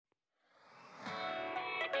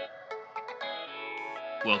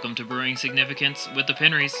Welcome to Brewing Significance with the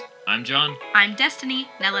Penrys. I'm John. I'm Destiny.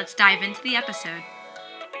 Now let's dive into the episode.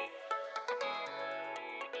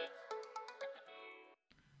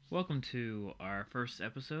 Welcome to our first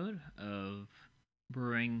episode of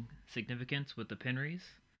Brewing Significance with the Penrys.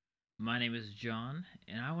 My name is John,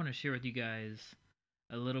 and I want to share with you guys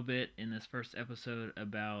a little bit in this first episode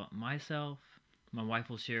about myself. My wife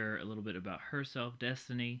will share a little bit about herself,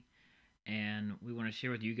 Destiny, and we want to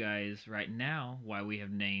share with you guys right now why we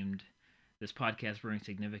have named this podcast Brewing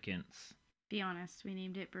Significance. Be honest, we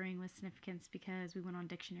named it Brewing with Significance because we went on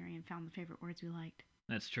dictionary and found the favorite words we liked.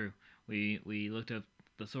 That's true. We looked up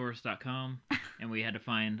thesaurus.com and we had to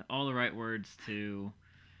find all the right words to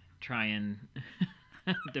try and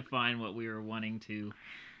define what we were wanting to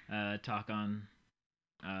talk on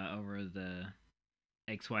over the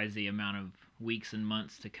XYZ amount of weeks and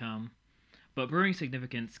months to come. But Brewing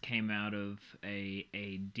Significance came out of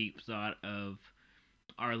a deep thought of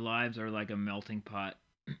our lives are like a melting pot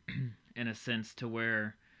in a sense, to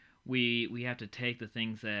where we have to take the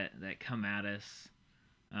things that come at us,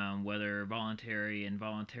 whether voluntary,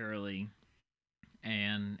 involuntarily,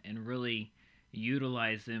 and really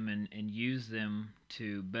utilize them and use them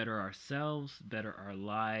to better ourselves, better our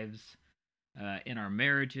lives, in our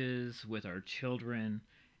marriages, with our children,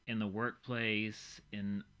 in the workplace,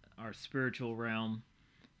 in our spiritual realm,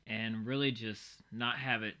 and really just not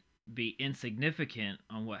have it be insignificant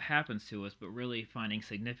on what happens to us, but really finding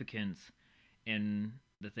significance in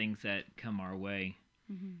the things that come our way.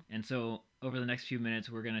 Mm-hmm. And so, over the next few minutes,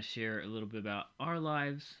 we're going to share a little bit about our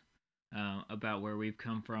lives, about where we've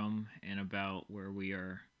come from, and about where we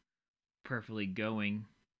are prayerfully going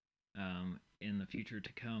in the future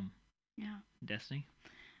to come. Yeah. Destiny?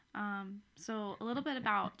 So a little bit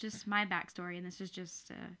about just my backstory, and this is just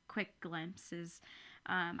a quick glimpse, is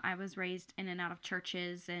I was raised in and out of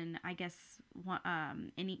churches, and I guess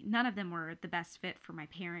none of them were the best fit for my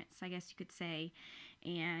parents, I guess you could say.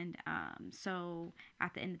 And so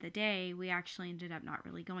at the end of the day, we actually ended up not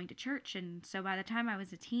really going to church. And so by the time I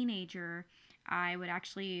was a teenager, I would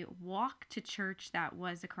actually walk to church that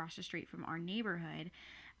was across the street from our neighborhood,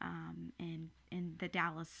 in the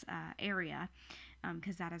Dallas area,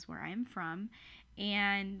 because that is where I am from.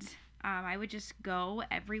 And I would just go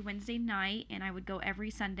every Wednesday night, and I would go every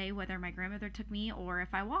Sunday, whether my grandmother took me or if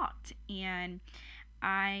I walked. And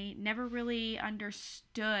I never really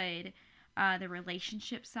understood the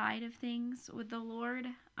relationship side of things with the Lord.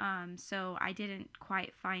 So I didn't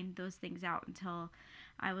quite find those things out until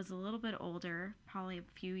I was a little bit older, probably a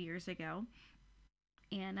few years ago.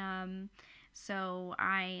 And so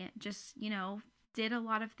I just, did a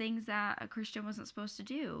lot of things that a Christian wasn't supposed to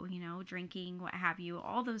do, drinking, what have you,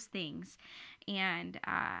 all those things. And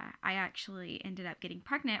I actually ended up getting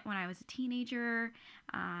pregnant when I was a teenager.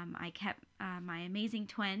 I kept my amazing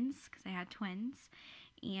twins, because I had twins,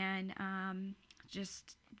 and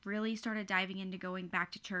just really started diving into going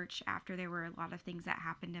back to church after there were a lot of things that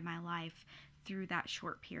happened in my life through that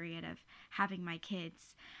short period of having my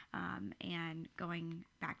kids, and going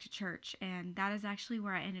back to church. And that is actually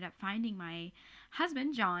where I ended up finding my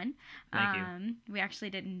husband, John. Thank you. We actually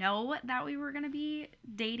didn't know that we were going to be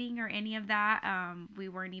dating or any of that. We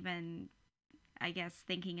weren't even, I guess,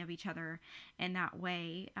 thinking of each other in that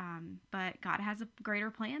way. But God has a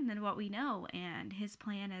greater plan than what we know, and his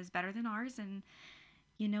plan is better than ours. And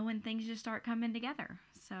when things just start coming together.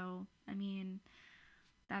 So, I mean,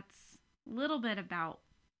 that's a little bit about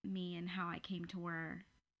me and how I came to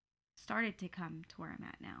started to come to where I'm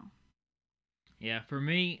at now. Yeah, for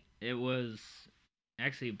me, it was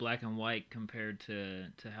actually black and white compared to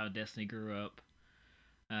how Destiny grew up,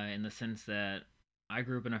 in the sense that I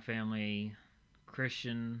grew up in a family,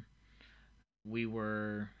 Christian. We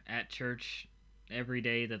were at church every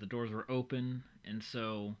day that the doors were open, and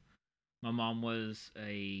so my mom was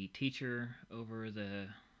a teacher over the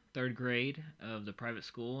third grade of the private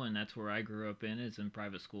school, and that's where I grew up is in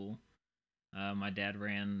private school. My dad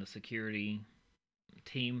ran the security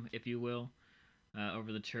team, if you will,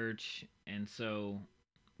 over the church, and so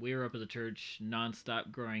we were up at the church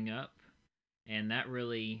nonstop growing up, and that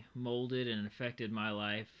really molded and affected my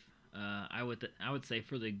life. I would say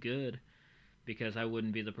for the good, because I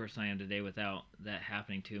wouldn't be the person I am today without that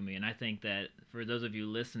happening to me. And I think that for those of you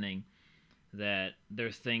listening, that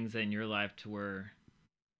there's things in your life to where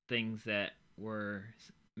things that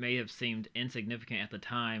may have seemed insignificant at the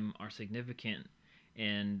time are significant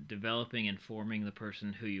in developing and forming the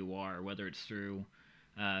person who you are, whether it's through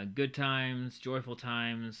good times, joyful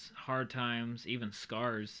times, hard times, even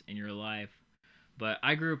scars in your life. But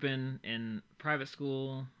I grew up in private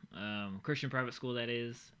school, Christian private school, that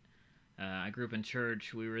is. I grew up in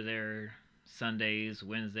church. We were there Sundays,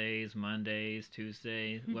 Wednesdays, Mondays,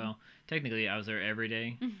 Tuesdays. Mm-hmm. Well, technically I was there every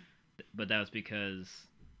day, but that was because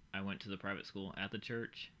I went to the private school at the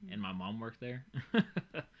church and my mom worked there.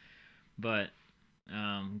 But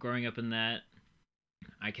growing up in that,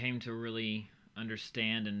 I came to really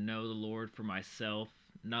understand and know the Lord for myself,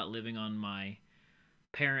 not living on my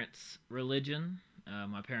parents' religion.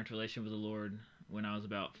 My parents' relation with the Lord when I was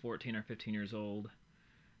about 14 or 15 years old,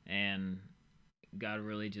 and God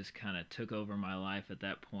really just kind of took over my life at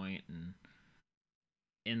that point. And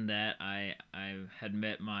in that, I had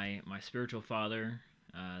met my spiritual father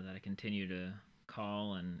that I continue to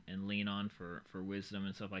call and lean on for wisdom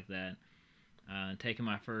and stuff like that. Taking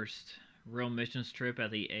my first real missions trip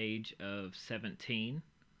at the age of 17,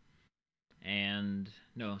 and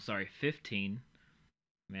no, sorry, 15.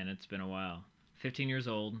 Man, it's been a while. 15 years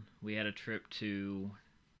old. We had a trip to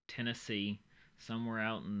Tennessee, somewhere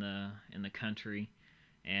out in the country,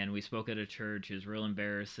 and we spoke at a church. It was real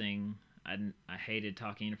embarrassing. I hated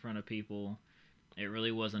talking in front of people. It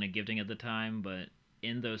really wasn't a gifting at the time, but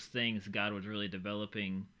in those things, God was really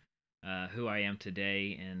developing who I am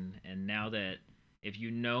today. And now that if you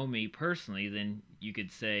know me personally, then you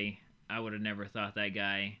could say I would have never thought that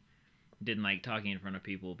guy didn't like talking in front of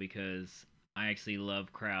people, because I actually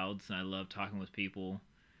love crowds and I love talking with people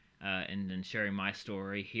and sharing my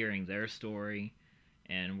story, hearing their story,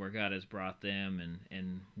 and where God has brought them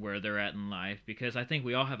and where they're at in life. Because I think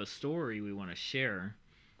we all have a story we want to share.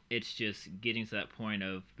 It's just getting to that point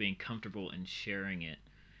of being comfortable in sharing it.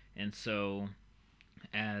 And so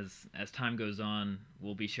as time goes on,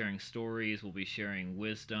 we'll be sharing stories, we'll be sharing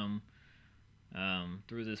wisdom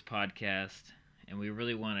through this podcast, and we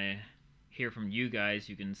really want to hear from you guys.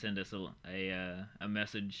 You can send us a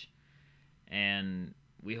message, and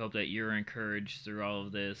we hope that you're encouraged through all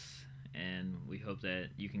of this, and we hope that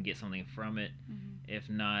you can get something from it. Mm-hmm. If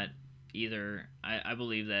not, either I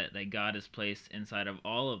believe that God has placed inside of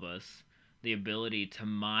all of us the ability to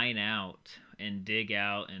mine out and dig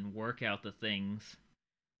out and work out the things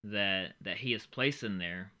that He has placed in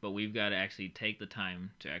there, but we've got to actually take the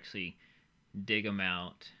time to actually dig them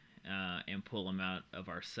out and pull them out of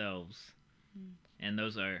ourselves. Mm. And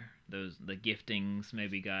those are the giftings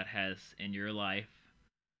maybe God has in your life,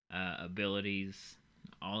 abilities,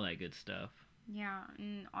 all that good stuff. Yeah,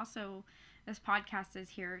 and also this podcast is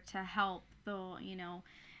here to help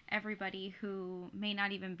everybody who may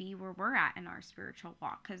not even be where we're at in our spiritual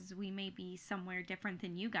walk, because we may be somewhere different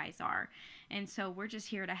than you guys are. And so we're just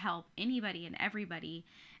here to help anybody and everybody.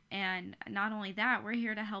 And not only that, we're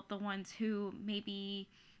here to help the ones who maybe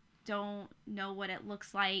don't know what it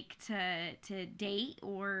looks like to date,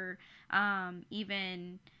 or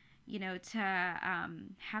even to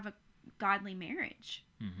have a godly marriage.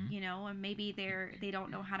 Mm-hmm. And maybe they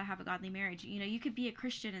don't know how to have a godly marriage. You could be a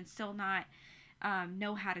Christian and still not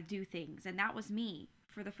know how to do things. And that was me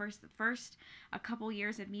for the first a couple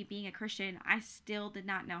years of me being a Christian. I still did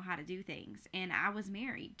not know how to do things, and I was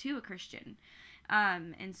married to a Christian,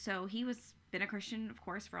 and so he was been a Christian, of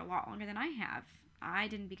course, for a lot longer than I have. I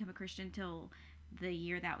didn't become a Christian till the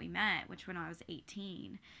year that we met, which when I was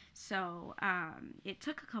 18. So it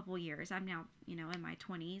took a couple years. I'm now in my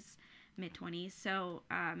 20s, mid-20s. So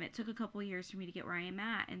it took a couple years for me to get where I am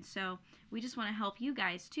at. And so we just want to help you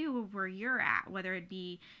guys too where you're at, whether it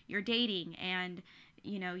be you're dating and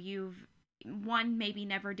you've one maybe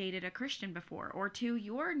never dated a Christian before, or two,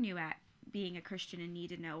 you're new at being a Christian and need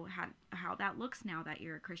to know how that looks now that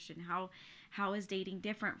you're a Christian. How is dating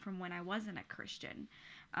different from when I wasn't a Christian?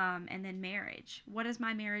 And then marriage. What does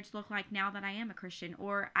my marriage look like now that I am a Christian,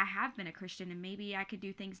 or I have been a Christian and maybe I could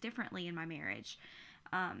do things differently in my marriage?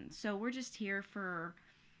 So we're just here for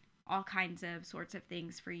all kinds of sorts of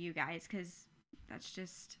things for you guys, because that's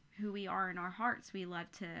just who we are in our hearts. We love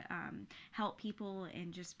to help people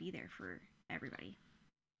and just be there for everybody.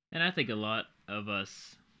 And I think a lot of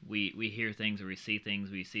us, we hear things or we see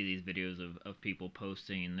things, we see these videos of people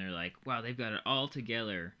posting and they're like, wow, they've got it all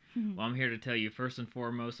together. Well, I'm here to tell you, first and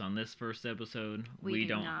foremost, on this first episode, we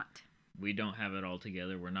don't have it all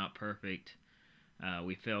together. We're not perfect.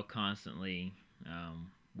 We fail constantly.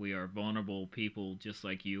 We are vulnerable people just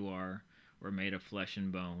like you are. We're made of flesh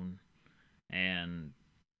and bone, and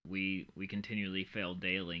we continually fail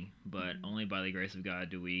daily, but only by the grace of God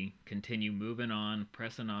do we continue moving on,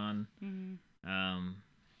 pressing on,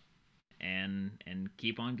 and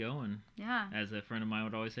keep on going. Yeah. As a friend of mine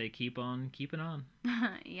would always say, keep on keeping on.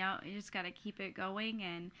 Yeah, you just got to keep it going,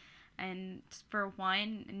 and for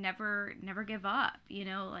one, never give up.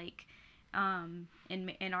 Like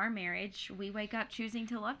in our marriage, we wake up choosing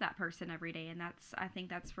to love that person every day, and I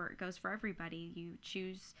think it goes for everybody. You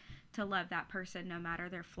choose to love that person no matter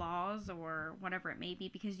their flaws or whatever it may be,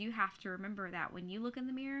 because you have to remember that when you look in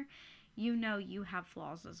the mirror, you know you have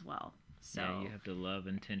flaws as well. So Yeah, you have to love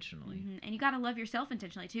intentionally. and you got to love yourself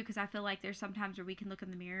intentionally too, because I feel like there's sometimes where we can look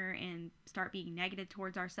in the mirror and start being negative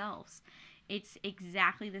towards ourselves. It's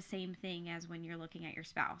exactly the same thing as when you're looking at your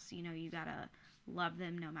spouse. You know, you got to love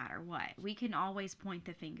them no matter what. We can always point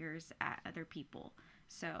the fingers at other people.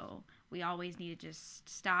 So we always need to just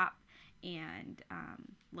stop and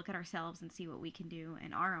look at ourselves and see what we can do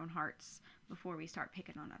in our own hearts before we start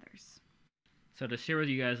picking on others. So to share with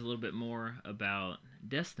you guys a little bit more about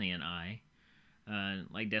Destiny and I,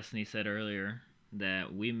 like Destiny said earlier,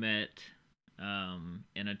 that we met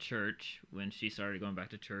in a church when she started going back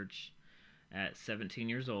to church at 17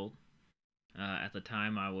 years old. At the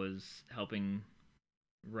time, I was helping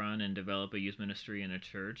run and develop a youth ministry in a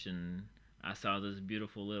church, and I saw this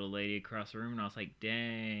beautiful little lady across the room, and I was like,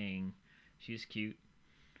 "Dang, she's cute."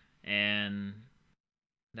 And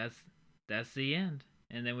that's that's the end.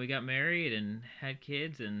 And then we got married and had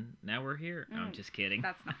kids, and now we're here. No, I'm just kidding.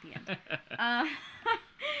 That's not the end.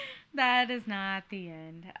 That is not the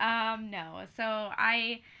end. No. So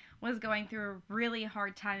I was going through a really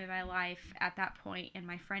hard time in my life at that point, and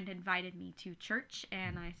my friend invited me to church,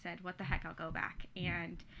 and I said, "What the heck? I'll go back."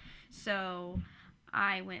 And so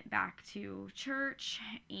I went back to church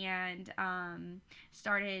and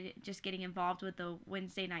started just getting involved with the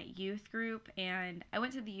Wednesday night youth group. And I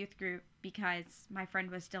went to the youth group because my friend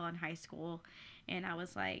was still in high school. And I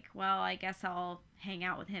was like, well, I guess I'll hang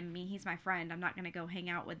out with him. He's my friend. I'm not going to go hang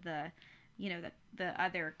out with the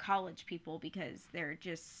other college people because they're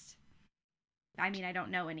just, I mean, I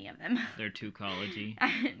don't know any of them. They're too collegey.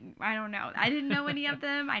 I don't know. I didn't know any of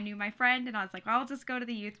them. I knew my friend, and I was like, well, I'll just go to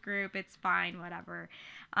the youth group. It's fine, whatever.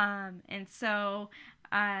 And so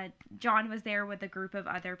John was there with a group of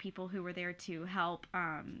other people who were there to help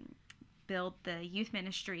build the youth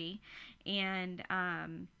ministry. And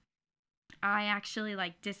I actually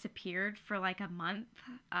disappeared for a month.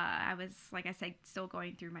 I was, like I said, still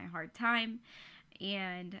going through my hard time.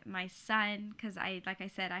 And my son, because like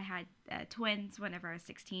I said, I had twins whenever I was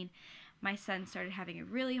 16. My son started having a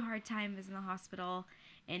really hard time, was in the hospital.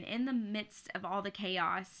 And in the midst of all the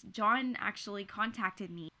chaos, John actually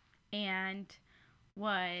contacted me and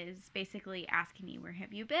was basically asking me, where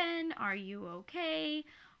have you been? Are you okay?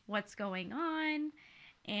 What's going on?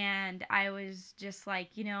 And I was just like,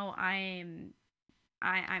 I'm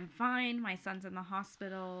fine. My son's in the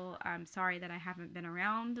hospital. I'm sorry that I haven't been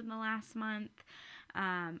around in the last month.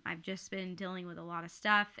 I've just been dealing with a lot of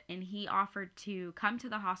stuff. And he offered to come to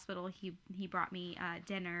the hospital. He brought me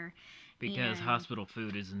dinner. Because hospital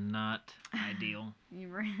food is not ideal.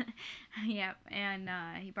 Yep. And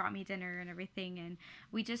he brought me dinner and everything. And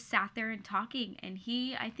we just sat there and talking. And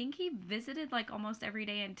I think he visited almost every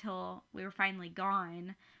day until we were finally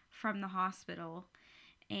gone from the hospital.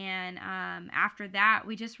 And after that,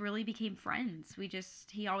 we just really became friends.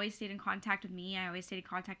 He always stayed in contact with me. I always stayed in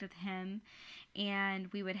contact with him. And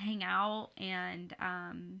we would hang out. And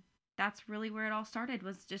that's really where it all started,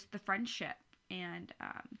 was just the friendship. And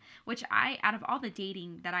which out of all the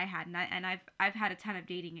dating that I had, and I've had a ton of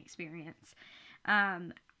dating experience,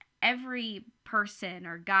 every person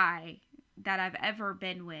or guy that I've ever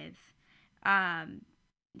been with,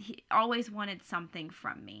 he always wanted something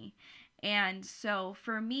from me. And so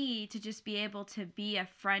for me to just be able to be a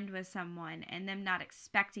friend with someone and them not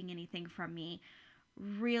expecting anything from me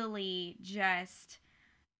really just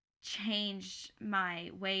changed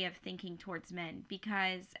my way of thinking towards men,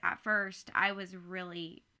 because at first I was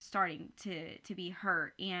really starting to be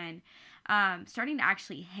hurt and starting to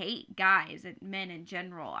actually hate guys and men in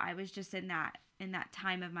general. I was just in that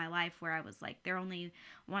time of my life where I was like, they're only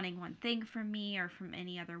wanting one thing from me or from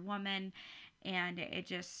any other woman. And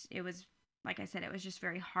it was, like I said, it was just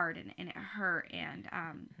very hard and it hurt. And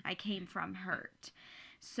I came from hurt.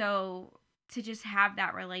 So to just have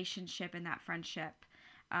that relationship and that friendship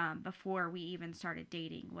before we even started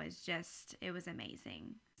dating it was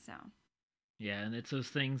amazing. So yeah, and it's those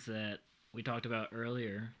things that we talked about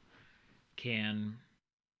earlier can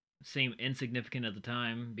seem insignificant at the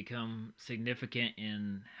time, become significant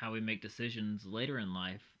in how we make decisions later in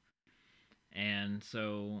life. And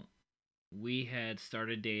so we had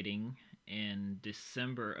started dating in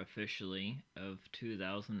December officially of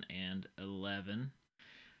 2011.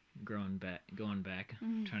 Going back,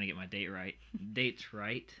 trying to get my dates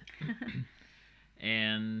right.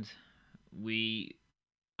 And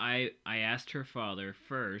I asked her father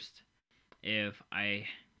first if I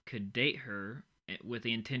could date her with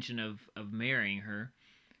the intention of marrying her.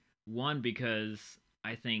 One, because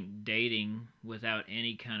I think dating without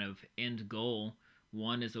any kind of end goal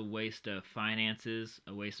one is a waste of finances,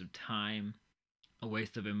 a waste of time, a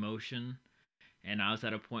waste of emotion. And I was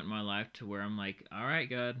at a point in my life to where I'm like, all right,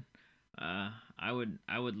 God, I would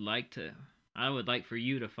I would like for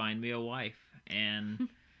you to find me a wife, and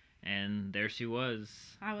there she was.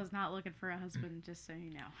 I was not looking for a husband, just so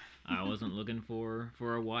you know. I wasn't looking for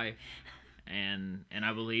a wife, and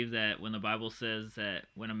I believe that when the Bible says that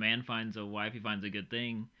when a man finds a wife, he finds a good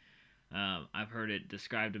thing. I've heard it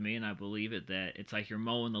described to me, and I believe it, that it's like you're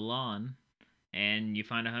mowing the lawn, and you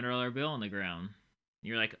find $100 bill on the ground.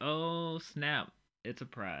 You're like, oh snap, it's a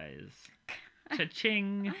prize,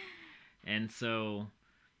 cha-ching. And so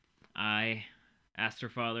I asked her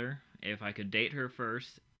father if I could date her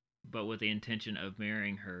first, but with the intention of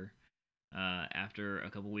marrying her after a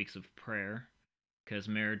couple weeks of prayer, because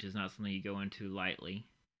marriage is not something you go into lightly.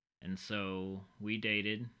 And so we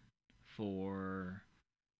dated for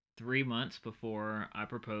 3 months before I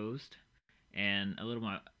proposed. And a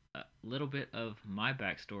little bit of my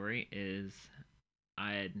backstory is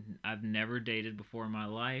I've never dated before in my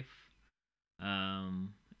life.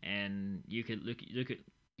 And you could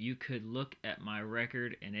look at my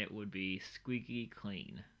record and it would be squeaky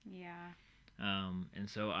clean. Yeah. And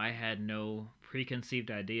so I had no preconceived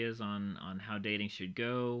ideas on how dating should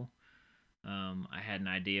go. I had an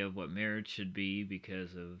idea of what marriage should be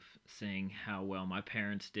because of seeing how well my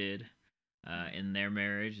parents did in their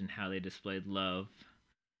marriage and how they displayed love.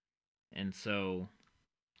 And so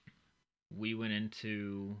we went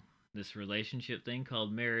into this relationship thing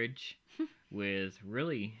called marriage with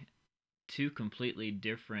really two completely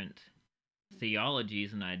different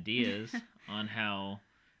theologies and ideas on how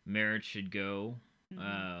marriage should go,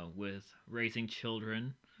 with raising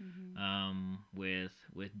children, with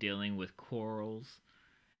dealing with quarrels.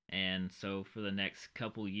 And so for the next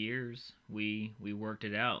couple years, we worked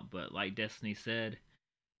it out. But like Destiny said,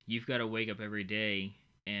 you've got to wake up every day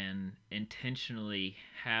and intentionally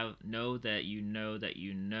know that you're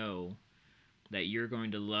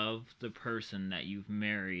going to love the person that you've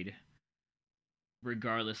married,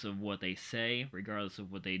 regardless of what they say, regardless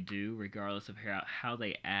of what they do, regardless of how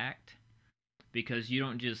they act, because you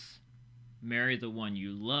don't just marry the one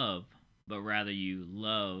you love, but rather you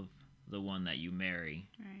love the one that you marry.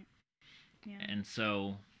 Right. Yeah. And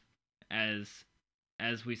so, as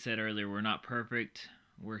we said earlier, we're not perfect.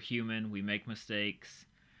 We're human. We make mistakes.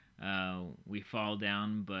 We fall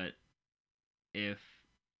down, but if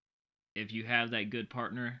you have that good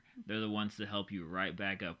partner, they're the ones to help you right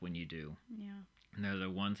back up when you do. Yeah. And they're the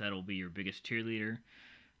ones that'll be your biggest cheerleader,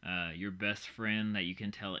 your best friend that you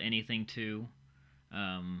can tell anything to.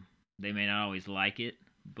 They may not always like it,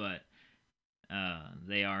 but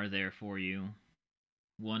they are there for you.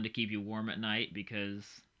 One, to keep you warm at night because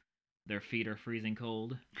their feet are freezing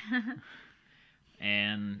cold,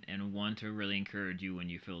 and one to really encourage you when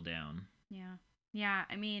you feel down. Yeah. Yeah,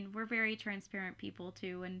 I mean, we're very transparent people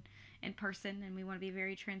too, and in person, and we want to be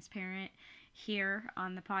very transparent here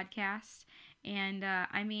on the podcast. And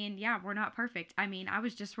I mean, yeah, we're not perfect. I mean, I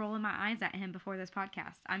was just rolling my eyes at him before this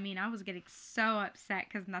podcast. I mean, I was getting so upset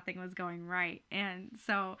because nothing was going right. And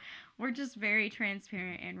so we're just very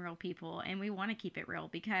transparent and real people, and we want to keep it real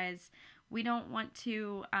because we don't want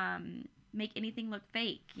to make anything look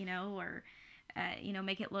fake, or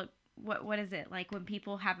make it look, what is it like when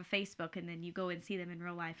people have a Facebook and then you go and see them in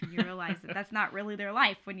real life and you realize that that's not really their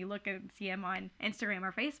life when you look and see them on Instagram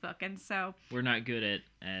or Facebook. And so we're not good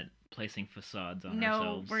at placing facades on No,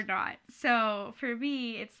 ourselves. we're not. So for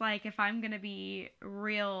me, it's like if I'm gonna be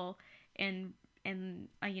real and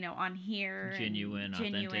on here, genuine,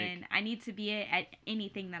 authentic, I need to be at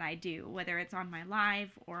anything that I do, whether it's on my live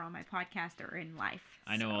or on my podcast or in life.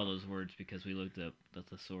 I know all those words because we looked up the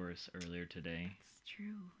thesaurus earlier today. It's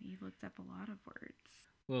true. You looked up a lot of words.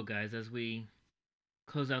 Well, guys, as we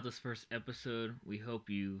close out this first episode, we hope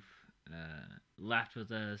you've laughed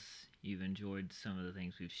with us. You've enjoyed some of the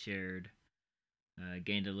things we've shared,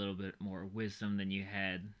 gained a little bit more wisdom than you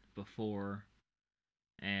had before,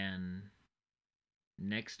 and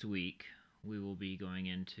next week we will be going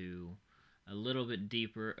into a little bit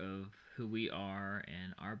deeper of who we are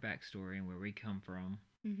and our backstory and where we come from.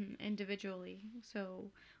 Individually.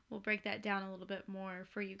 So we'll break that down a little bit more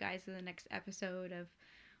for you guys in the next episode. Of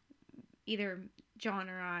either John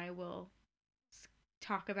or I will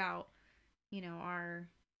talk about,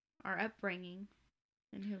 our upbringing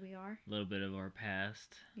and who we are. A little bit of our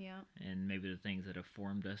past. Yeah. And maybe the things that have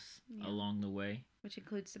formed us along the way. Which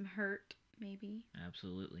includes some hurt, maybe.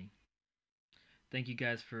 Absolutely. Thank you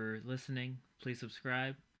guys for listening. Please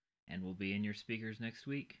subscribe, and we'll be in your speakers next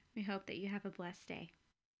week. We hope that you have a blessed day.